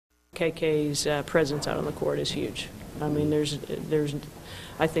KK's presence out on the court is huge. I mean,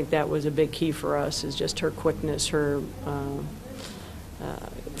 I think that was a big key for us, is just her quickness, her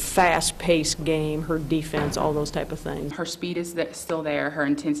fast-paced game, her defense, all those type of things. Her speed is still there, her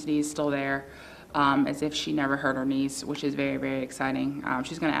intensity is still there, as if she never hurt her knees, which is very, very exciting.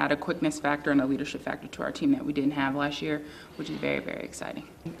 She's going to add a quickness factor and a leadership factor to our team that we didn't have last year, which is very, very exciting.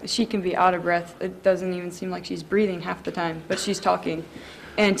 She can be out of breath. It doesn't even seem like she's breathing half the time, but she's talking.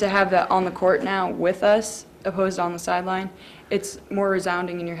 And to have that on the court now with us, opposed to on the sideline, it's more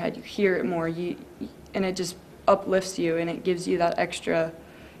resounding in your head. You hear it more, and it just uplifts you, and it gives you that extra,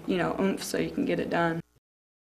 oomph so you can get it done.